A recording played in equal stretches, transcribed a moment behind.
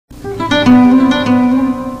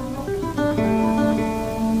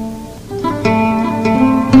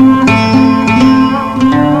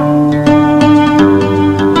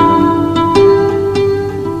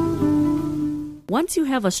Once you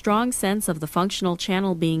have a strong sense of the functional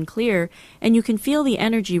channel being clear and you can feel the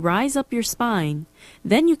energy rise up your spine,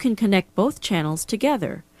 then you can connect both channels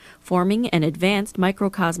together, forming an advanced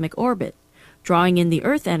microcosmic orbit, drawing in the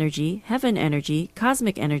earth energy, heaven energy,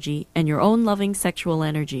 cosmic energy, and your own loving sexual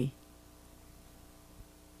energy.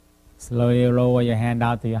 Slowly lower your hand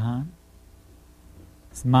out to your heart.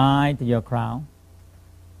 Smile to your crown.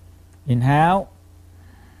 Inhale.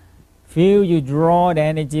 Feel you draw the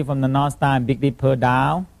energy from the North Star and Big Dipper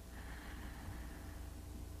down.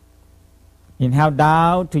 Inhale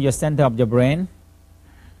down to your center of your brain.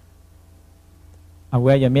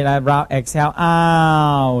 Aware your mid-eyebrow. Exhale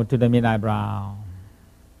out to the mid-eyebrow.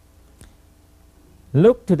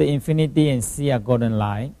 Look to the infinity and see a golden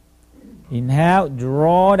light. Inhale,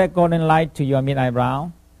 draw that golden light to your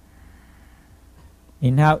mid-eyebrow.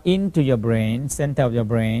 Inhale into your brain, center of your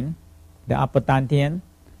brain, the upper dantian.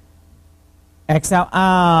 Exhale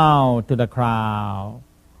out to the crown.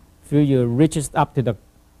 Feel you reaches up to the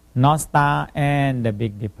North Star and the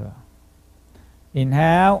Big Dipper.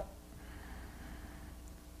 Inhale.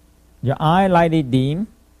 Your eye lightly dim.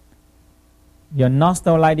 Your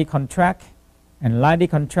nostril lightly contract. And lightly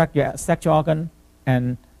contract your sexual organ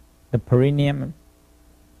and the perineum.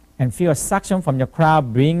 And feel a suction from your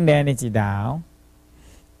crown. Bring the energy down.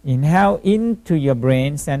 Inhale into your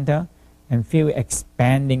brain center and feel it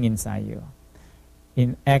expanding inside you.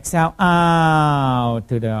 Exhale out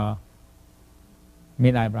to the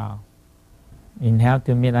mid-eyebrow. Inhale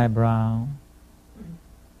to mid-eyebrow.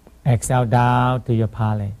 Exhale down to your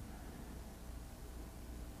palate.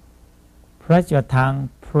 Press your tongue,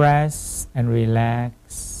 press and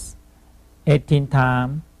relax 18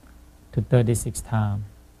 times to 36 times.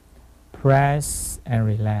 Press and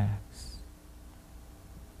relax.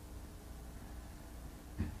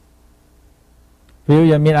 Feel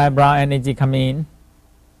your mid-eyebrow energy come in.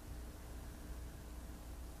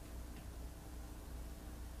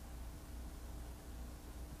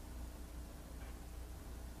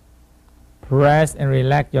 Press and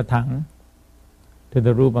relax your tongue to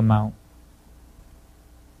the roof of mouth.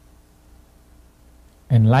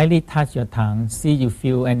 And lightly touch your tongue. See you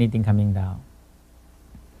feel anything coming down.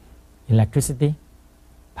 Electricity,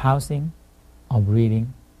 pulsing or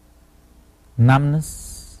breathing,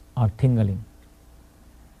 numbness or tingling.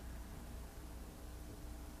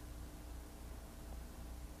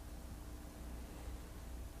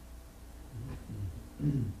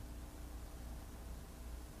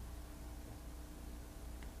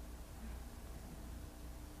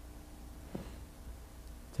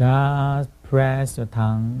 Just press your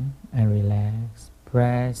tongue and relax.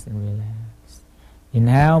 Press and relax.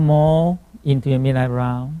 Inhale more into your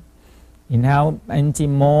mid-eyebrow. Inhale energy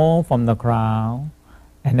more from the crown.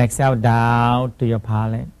 And exhale down to your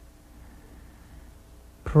palate.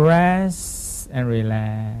 Press and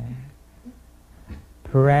relax.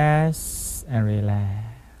 Press and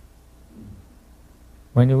relax.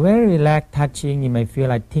 When you're very relaxed, touching, you may feel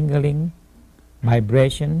like tingling,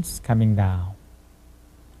 vibrations coming down.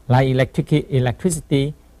 Like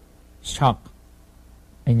electricity shock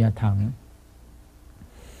in your tongue.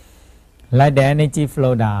 Let the energy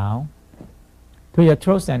flow down to your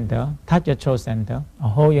throat center. Touch your throat center or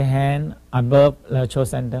hold your hand above the throat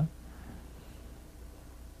center.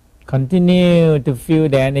 Continue to feel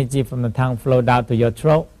the energy from the tongue flow down to your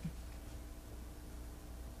throat.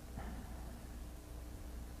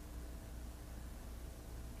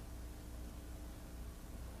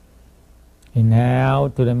 Inhale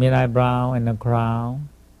to the mid-eyebrow and the crown.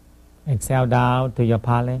 Exhale down to your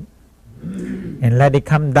palate. And let it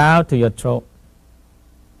come down to your throat.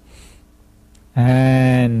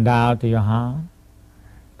 And down to your heart.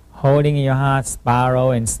 Holding in your heart,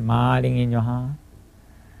 spiral and smiling in your heart.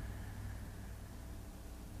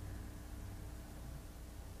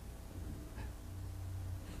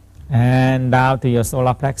 And down to your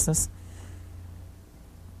solar plexus.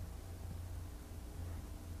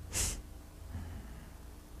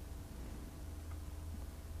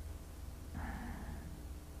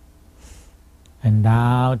 And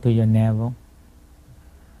down to your navel.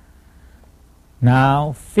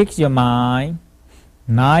 Now fix your mind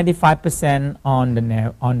 95% on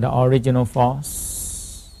the original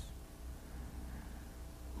force.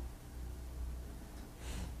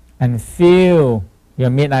 And feel your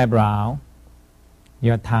mid-eyebrow,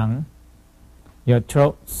 your tongue, your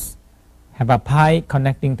throats have a pipe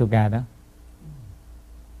connecting together.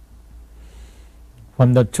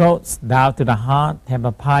 From the throat down to the heart, have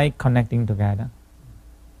a pipe connecting together.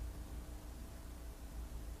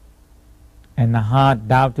 And the heart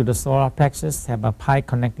down to the solar plexus, have a pipe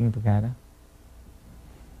connecting together.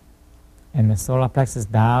 And the solar plexus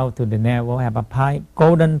down to the navel have a pipe,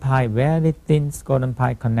 golden pipe, very thin golden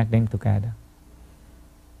pipe connecting together.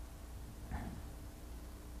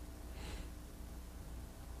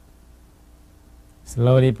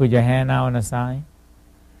 Slowly put your hand out on the side.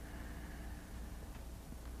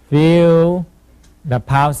 Feel the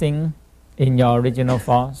pulsing in your original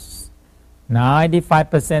force.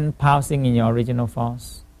 95% pulsing in your original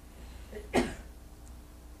force.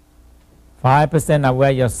 5% aware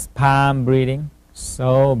your palm breathing,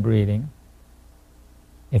 soul breathing,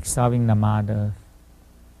 absorbing the Mother Earth.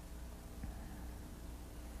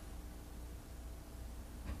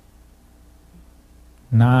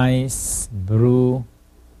 Nice blue.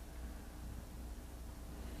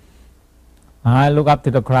 I look up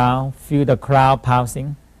to the crowd, feel the crowd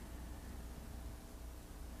pulsing.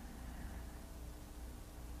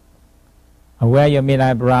 Aware your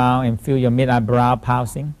mid-eyebrow and feel your mid-eyebrow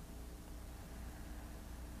pulsing.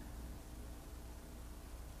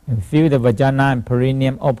 And feel the vagina and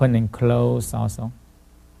perineum open and close also.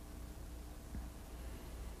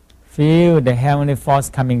 Feel the heavenly force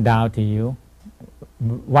coming down to you.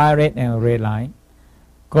 Violet and red light.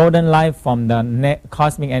 Golden light from the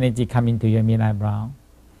cosmic energy coming to your mid-eyebrow.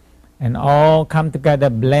 And all come together,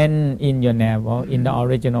 blend in your navel, in the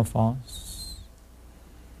original force.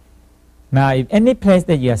 Now, if any place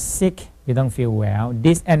that you are sick, you don't feel well,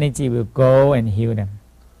 this energy will go and heal them.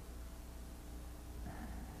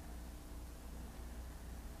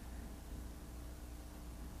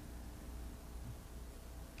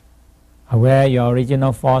 Aware your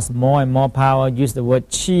original force, more and more power, use the word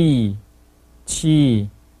chi, chi,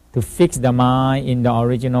 to fix the mind in the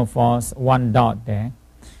original force, one dot there.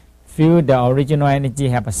 Feel the original energy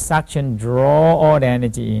have a suction, draw all the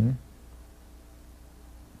energy in.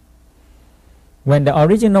 When the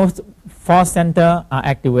original force center are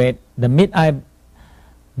activated, the mid-eye,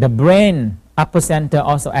 the brain upper center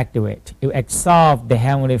also activate. You absorb the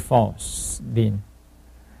heavenly force. Then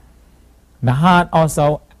the heart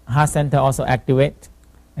center also activate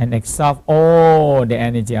and absorb all the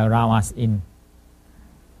energy around us in.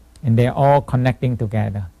 And they're all connecting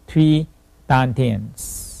together. 3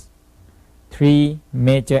 dantians, 3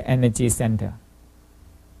 major energy center.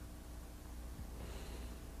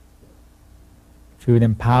 Feel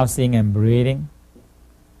them pulsing and breathing.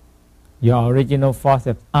 Your original force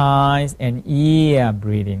of eyes and ear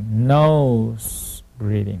breathing, nose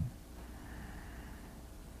breathing.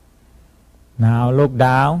 Now look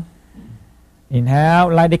down.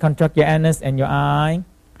 Inhale, lightly contract your anus and your eye.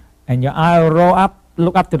 And your eye roll up,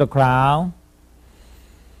 look up to the crown.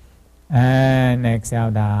 And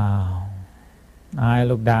exhale down. Eye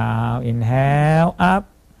look down. Inhale, up.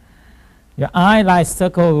 Your eye like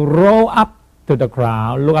circle, roll up to the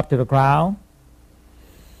crown. Look up to the crown.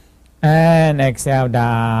 And exhale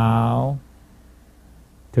down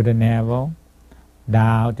to the navel.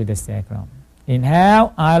 Down to the sacrum.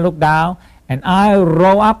 Inhale, eye look down. And I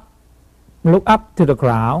roll up, look up to the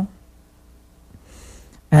crown.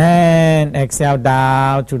 And exhale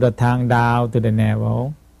down to the tongue, down to the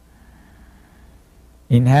navel.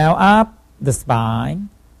 Inhale up the spine.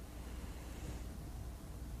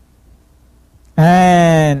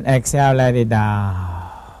 And exhale, let it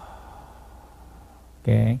down.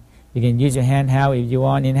 Okay. You can use your handheld if you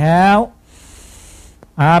want. Inhale.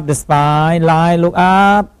 Up the spine, line, look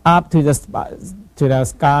up to the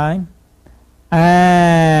sky.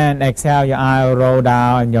 And exhale, your eye roll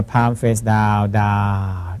down and your palm face down,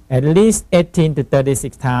 down. At least 18 to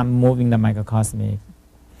 36 times moving the microcosmic.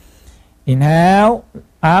 Inhale,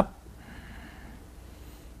 up.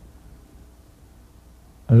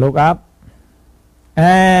 Look up.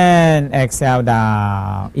 And exhale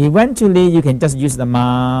down. Eventually, you can just use the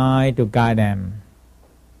mind to guide them.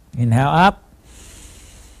 Inhale up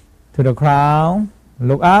to the crown.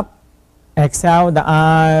 Look up. Exhale, the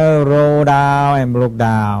eye roll down and look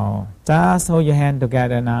down. Just hold your hand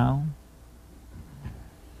together now.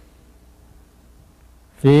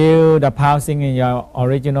 Feel the pulsing in your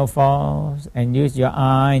original force and use your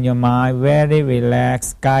eye and your mind very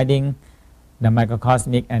relaxed, guiding the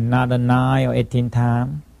microcosmic another 9 or 18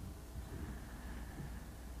 times.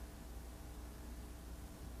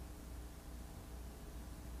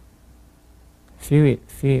 Feel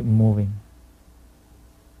it moving.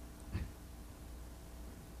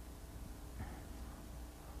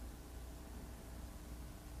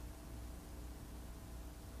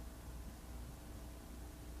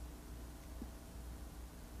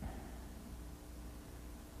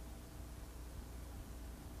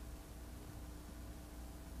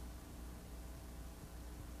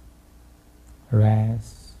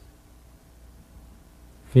 Rest.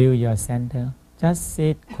 Feel your center. Just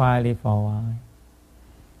sit quietly for a while.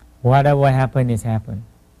 Whatever happens is happen.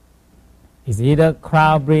 It's either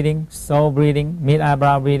crown breathing, soul breathing,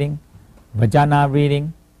 mid-eyebrow breathing, vagina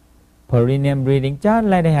breathing, perineum breathing. Just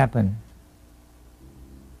let it happen.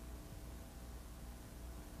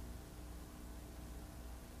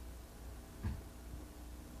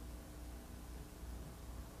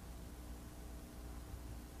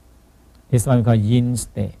 This one called yin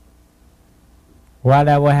state.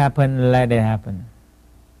 Whatever happens, let it happen.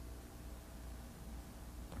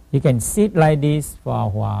 You can sit like this for a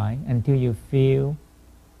while until you feel.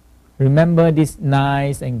 Remember this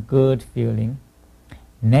nice and good feeling.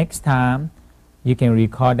 Next time, you can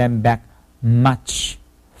recall them back much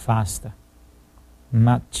faster.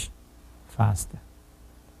 Much faster.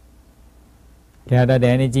 Gather the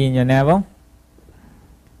energy in your navel.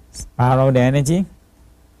 Spiral the energy.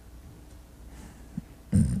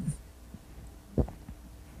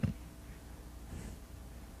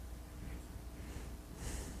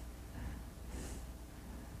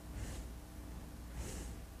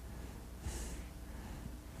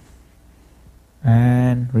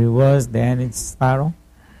 And reverse the energy spiral.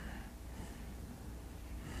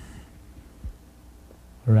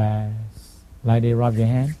 Rest. Lightly rub your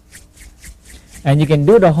hand. And you can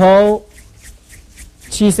do the whole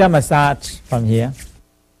chi cell massage from here.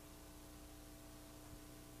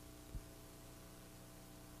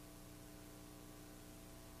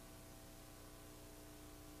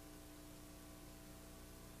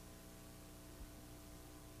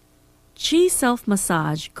 Qi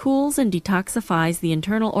self-massage cools and detoxifies the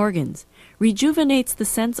internal organs, rejuvenates the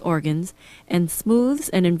sense organs, and smooths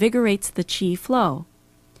and invigorates the qi flow.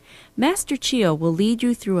 Master Chio will lead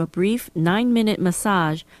you through a brief 9-minute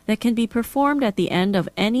massage that can be performed at the end of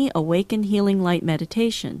any Awakened Healing Light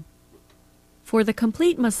meditation. For the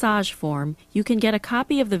complete massage form, you can get a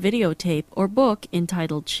copy of the videotape or book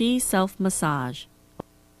entitled Qi Self-Massage.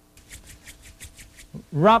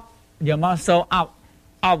 Rub your muscle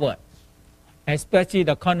outward. Especially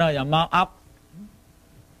the corner of your mouth up.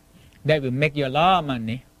 That will make you a lot of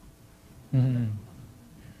money. Will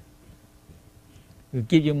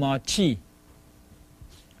give you more chi.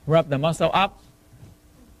 Rub the muscle up.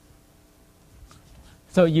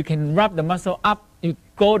 So you can rub the muscle up. You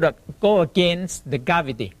go against the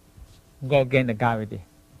gravity. Go against the gravity.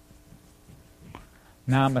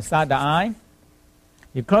 Now massage the eye.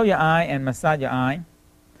 You close your eye and massage your eye.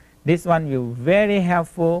 This one will be very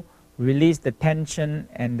helpful. Release the tension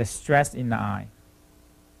and the stress in the eye.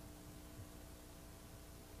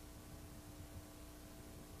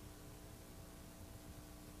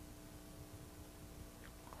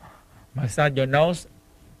 Massage your nose.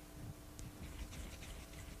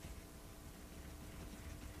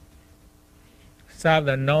 Massage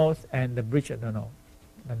the nose and the bridge of the nose.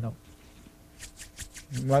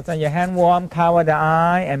 Massage your hand warm, cover the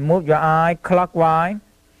eye and move your eye clockwise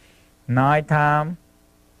 9 times.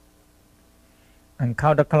 And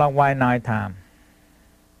counterclockwise 9 times.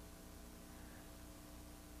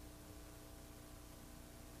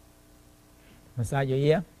 Massage your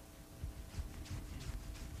ear.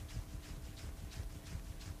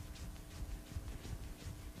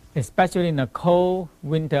 Especially in a cold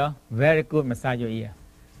winter, very good massage your ear.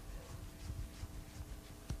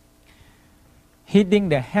 Hitting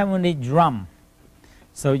the heavenly drum.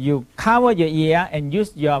 So you cover your ear and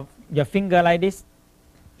use your finger like this.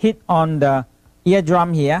 Hit on the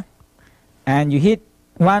eardrum here, and you hit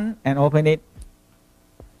one and open it.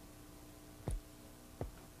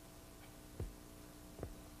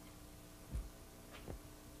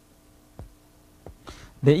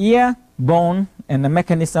 The ear bone and the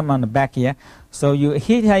mechanism on the back here. So you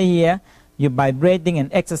hit her here, you're vibrating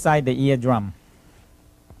and exercise the eardrum.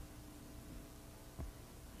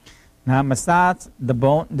 Now massage the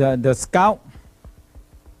bone, the scalp.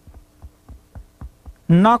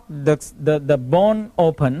 Knock the bone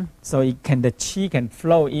open so the qi can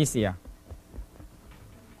flow easier.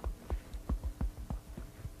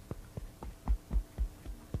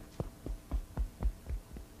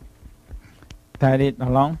 Tie it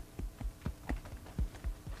along.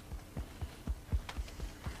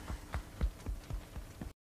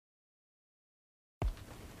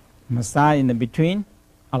 Massage in the between,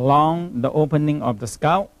 along the opening of the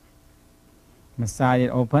scalp. Massage it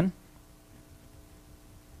open.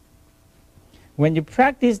 When you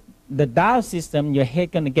practice the Tao system, your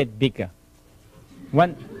head gonna get bigger.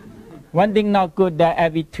 One thing not good that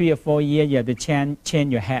every 3 or 4 years you have to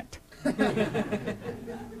change your hat.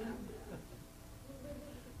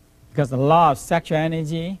 Because a lot of sexual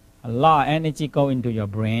energy, a lot of energy go into your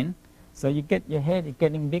brain, so you get your head is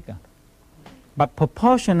getting bigger. But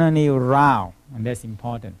proportionally round, And that's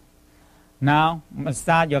important. Now,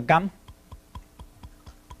 massage your gum.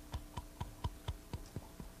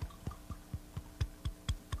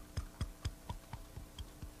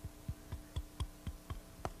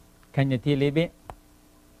 Can you see a little bit?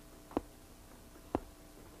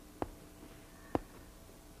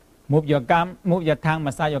 Move your gum, move your tongue,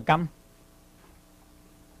 massage your gum.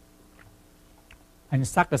 And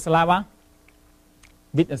suck the saliva.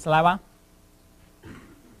 Beat the saliva.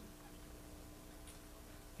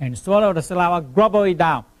 And swallow the saliva, gobble it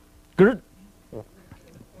down. Good.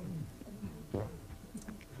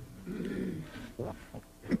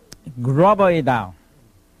 Gobble it down.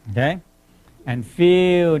 Okay? And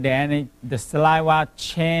feel the saliva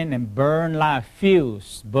change and burn like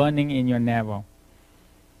fuse burning in your navel.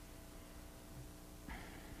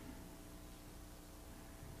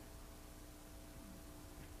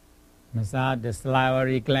 Massage the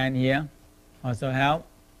salivary gland here. Also help.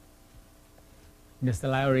 The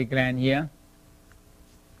salivary gland here.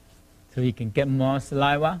 So you can get more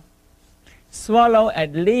saliva. Swallow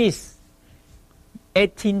at least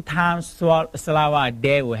 18 times saliva a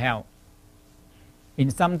day will help. In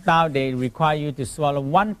some towns, they require you to swallow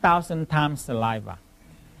 1,000 times saliva.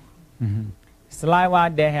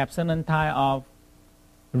 Saliva, they have certain type of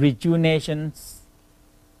rejuvenation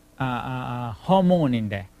hormone in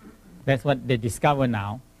there. That's what they discover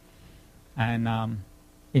now, and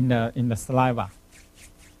in the saliva.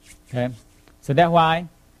 Okay, so that's why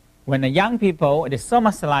when the young people, there's so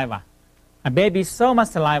much saliva, a baby so much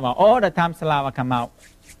saliva, all the time saliva come out.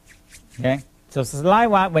 Okay, so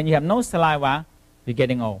saliva, when you have no saliva, you're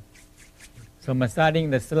getting old. So massaging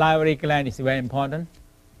the salivary gland is very important.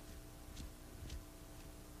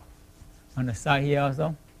 On the side here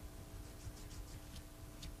also.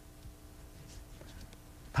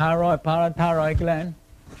 Parathyroid gland.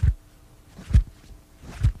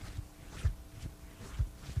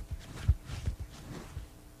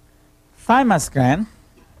 Thymus gland.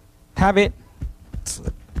 Tap it.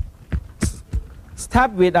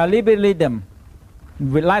 Tap with a little bit rhythm,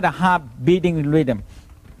 with like a heart beating rhythm.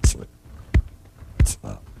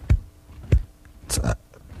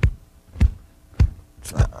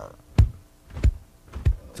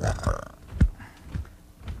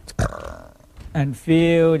 And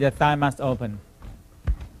feel the thymus open.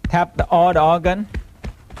 Tap all the organ.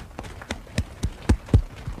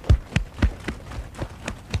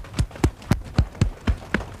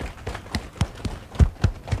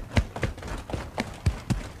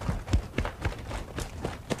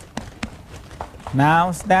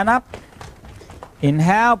 Now stand up.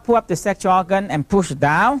 Inhale, pull up the sexual organ and push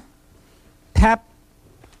down. Tap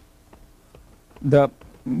the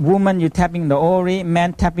woman, you tapping the ovary,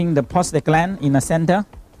 man tapping the prostate gland in the center.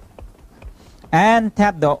 And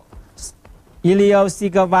tap the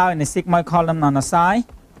iliocecal valve and the sigmoid column on the side.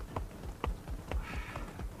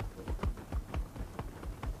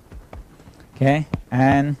 Okay,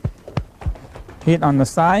 and hit on the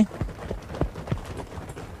side.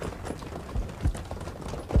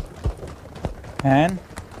 And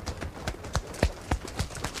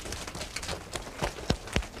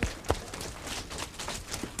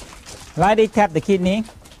lightly tap the kidney.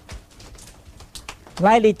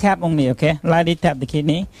 Lightly tap only, okay? Lightly tap the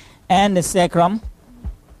kidney and the sacrum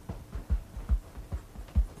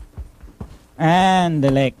and the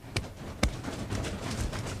leg.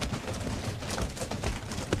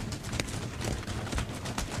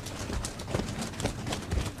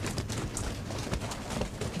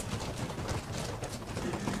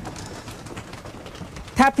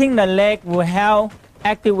 Tapping the leg will help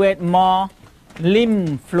activate more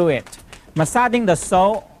lymph fluid. Massaging the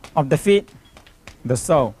sole of the feet, the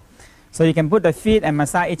sole. So you can put the feet and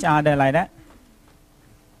massage each other like that.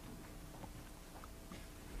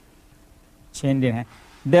 Change it.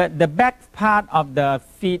 The back part of the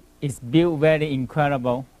feet is built very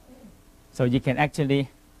incredible. So you can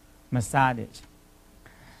actually massage it.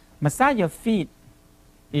 Massage your feet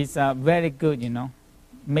is very good, you know.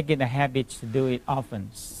 Make it a habit to do it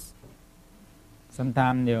often.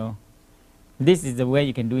 Sometimes this is the way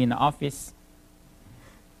you can do it in the office.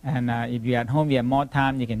 And if you're at home, you have more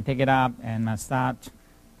time, you can take it up and massage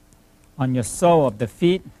on your sole of the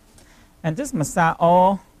feet. And just massage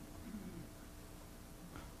all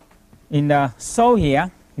in the sole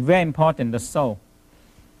here. Very important, the sole.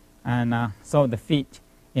 And so the feet.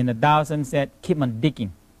 In the Taoism said, keep on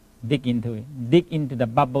digging. Dig into it. Dig into the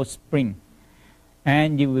bubble spring.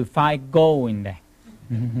 And you will find gold in there.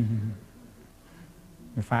 You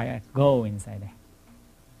find gold inside there.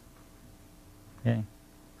 Okay.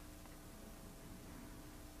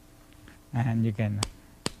 And you can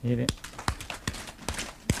hit it.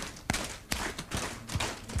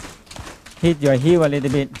 hit your heel a little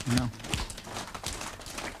bit, you know.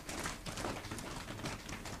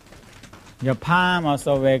 Your palm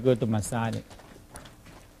also very good to massage it.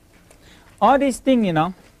 All these things, you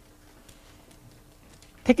know,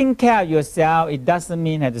 taking care of yourself, it doesn't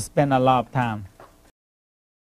mean you have to spend a lot of time.